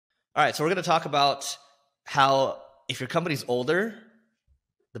All right, so we're going to talk about how if your company's older,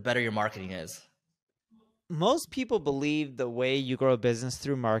 the better your marketing is. Most people believe the way you grow a business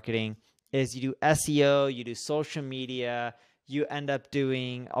through marketing is you do SEO, you do social media, you end up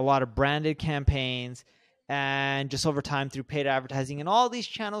doing a lot of branded campaigns, and just over time through paid advertising and all these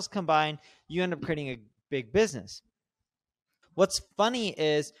channels combined, you end up creating a big business. What's funny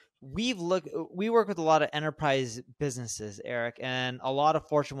is we work with a lot of enterprise businesses, Eric, and a lot of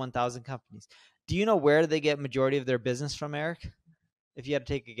Fortune 1000 companies. Do you know where they get majority of their business from, Eric? If you had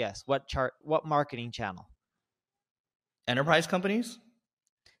to take a guess, what marketing channel? Enterprise companies?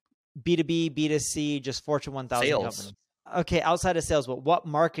 B2B, B2C, just Fortune 1000 Sales, companies. Okay, outside of sales, but what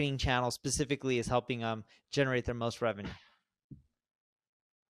marketing channel specifically is helping them generate their most revenue?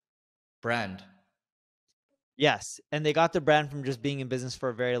 brand. Yes, and they got their brand from just being in business for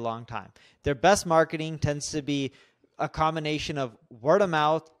a very long time. Their best marketing tends to be a combination of word of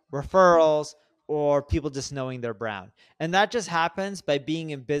mouth, referrals, or people just knowing their brand. And that just happens by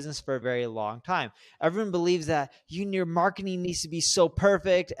being in business for a very long time. Everyone believes that your marketing needs to be so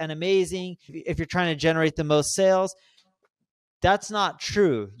perfect and amazing if you're trying to generate the most sales. That's not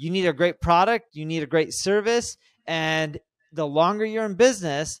true. You need a great product, you need a great service, and the longer you're in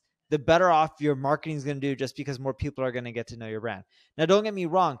business, the better off your marketing is going to do, just because more people are going to get to know your brand. Now, don't get me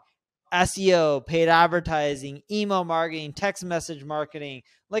wrong. SEO, paid advertising, email marketing, text message marketing,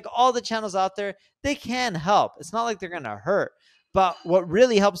 like all the channels out there, they can help. It's not like they're going to hurt. But what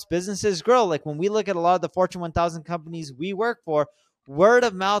really helps businesses grow, like when we look at a lot of the Fortune 1000 companies we work for, word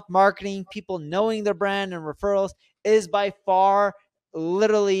of mouth marketing, people knowing their brand and referrals is by far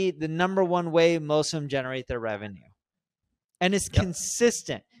literally the number one way most of them generate their revenue. And it's Yep.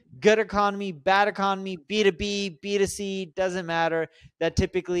 consistent. Good economy, bad economy, B2B, B2C, doesn't matter. That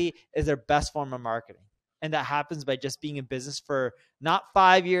typically is their best form of marketing. And that happens by just being in business for not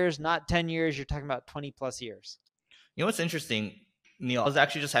 5 years, not 10 years. You're talking about 20 plus years. You know what's interesting, Neil? I was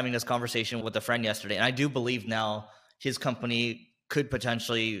actually just having this conversation with a friend yesterday, and I do believe now his company could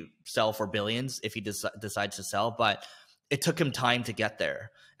potentially sell for billions if he decides to sell, but it took him time to get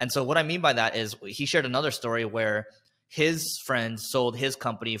there. And so what I mean by that is he shared another story where his friend sold his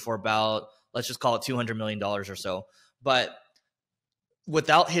company for about, let's just call it $200 million or so. But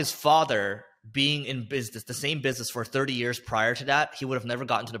without his father being in business, the same business for 30 years prior to that, he would have never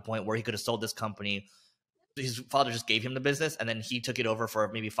gotten to the point where he could have sold this company. His father just gave him the business, and then he took it over for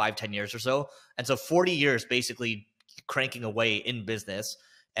maybe 5-10 years or so. And so 40 years basically cranking away in business,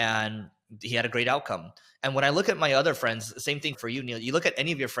 and he had a great outcome. And when I look at my other friends, same thing for you, Neil. You look at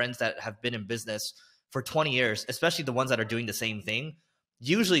any of your friends that have been in business for 20 years, especially the ones that are doing the same thing,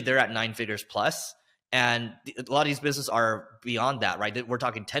 usually they're at 9 figures plus. And a lot of these businesses are beyond that, right? We're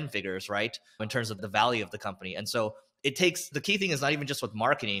talking 10 figures, right? In terms of the value of the company. And so the key thing is not even just with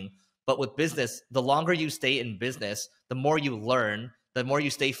marketing, but with business, the longer you stay in business, the more you learn, the more you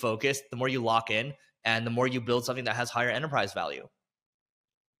stay focused, the more you lock in, and the more you build something that has higher enterprise value.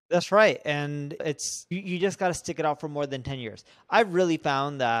 That's right. And you just got to stick it out for more than 10 years. I've really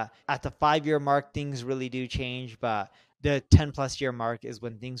found that at the 5-year mark, things really do change, but the 10 plus year mark is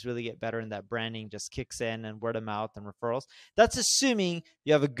when things really get better and that branding just kicks in, and word of mouth and referrals. That's assuming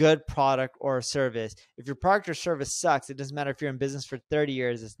you have a good product or service. If your product or service sucks, it doesn't matter if you're in business for 30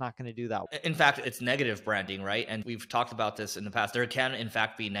 years, it's not going to do that. In fact, it's negative branding, right? And we've talked about this in the past. There can, in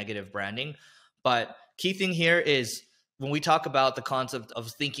fact, be negative branding. But key thing here is when we talk about the concept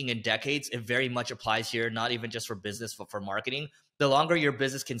of thinking in decades, it very much applies here, not even just for business, but for marketing. The longer your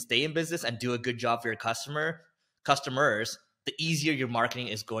business can stay in business and do a good job for your customers, the easier your marketing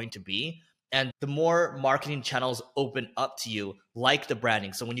is going to be. And the more marketing channels open up to you, like the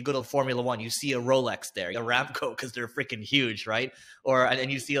branding. So when you go to Formula One, you see a Rolex there, a Ramco, because they're freaking huge, right?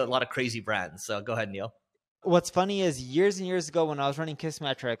 And you see a lot of crazy brands. So go ahead, Neil. What's funny is years and years ago when I was running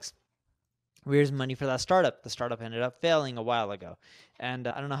Kissmetrics, we raised money for that startup. The startup ended up failing a while ago. And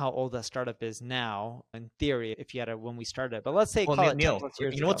I don't know how old that startup is now, in theory, if you had it when we started it. But let's say, Well, call it 10 Neil, plus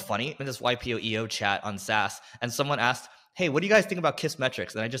years you know ago. what's funny? In this YPO EO chat on SaaS, and someone asked, "Hey, what do you guys think about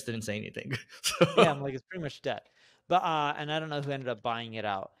Kissmetrics?" And I just didn't say anything. Yeah, I'm like, it's pretty much dead. But and I don't know who ended up buying it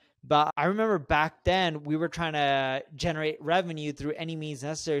out. But I remember back then we were trying to generate revenue through any means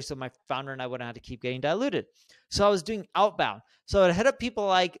necessary, so my founder and I wouldn't have to keep getting diluted. So I was doing outbound. So I'd hit up people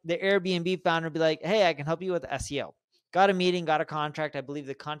like the Airbnb founder, be like, "Hey, I can help you with SEO." Got a meeting, got a contract. I believe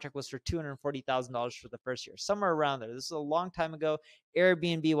the contract was for $240,000 for the first year, somewhere around there. This is a long time ago.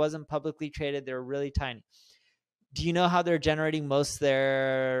 Airbnb wasn't publicly traded; they were really tiny. Do you know how they're generating most of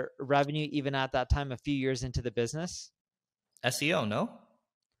their revenue even at that time, a few years into the business? SEO, no?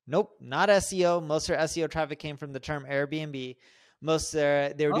 Nope, not SEO. Most of their SEO traffic came from the term Airbnb.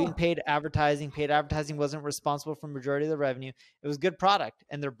 They were doing Oh, paid advertising. Paid advertising wasn't responsible for majority of the revenue. It was good product,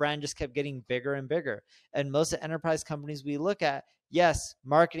 and their brand just kept getting bigger and bigger. And most of the enterprise companies we look at, yes,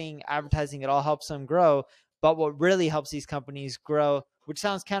 marketing, advertising, it all helps them grow. But what really helps these companies grow, which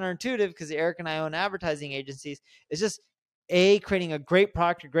sounds counterintuitive because Eric and I own advertising agencies, is just creating a great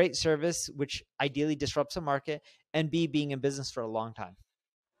product, a great service, which ideally disrupts the market, and B, being in business for a long time.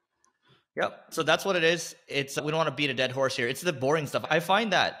 yep. So that's what it is. It's we don't want to beat a dead horse here. It's the boring stuff. I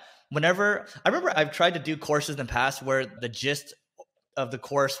find that whenever I remember I've tried to do courses in the past where the gist of the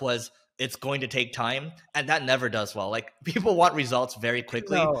course was it's going to take time, and that never does well. Like people want results very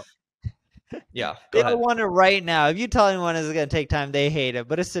quickly. No, Yeah, go they ahead. don't want it right now. If you tell anyone it's going to take time, they hate it.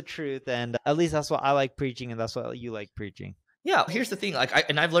 But it's the truth, and at least that's what I like preaching, and that's what you like preaching. Yeah, here's the thing. Like,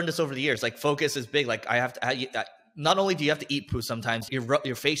 I've learned this over the years. Like, focus is big. Like, I have to. Not only do you have to eat poo sometimes,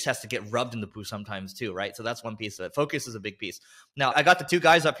 your face has to get rubbed in the poo sometimes too, right? So that's one piece of it. Focus is a big piece. Now, I got the two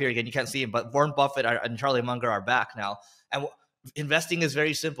guys up here again. You can't see them, but Warren Buffett and Charlie Munger are back now. And investing is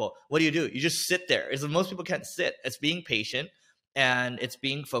very simple. What do? You just sit there. Is most people can't sit. It's being patient and it's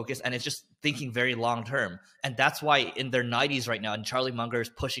being focused and it's just thinking very long term. And that's why in their 90s right now, and Charlie Munger is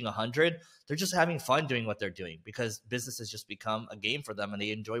pushing 100, they're just having fun doing what they're doing because business has just become a game for them and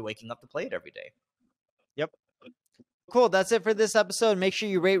they enjoy waking up to play it every day. Yep. Cool. That's it for this episode. Make sure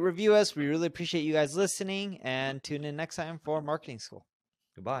you rate, review us. We really appreciate you guys listening, and tune in next time for Marketing School.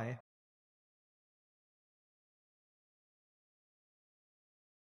 Goodbye.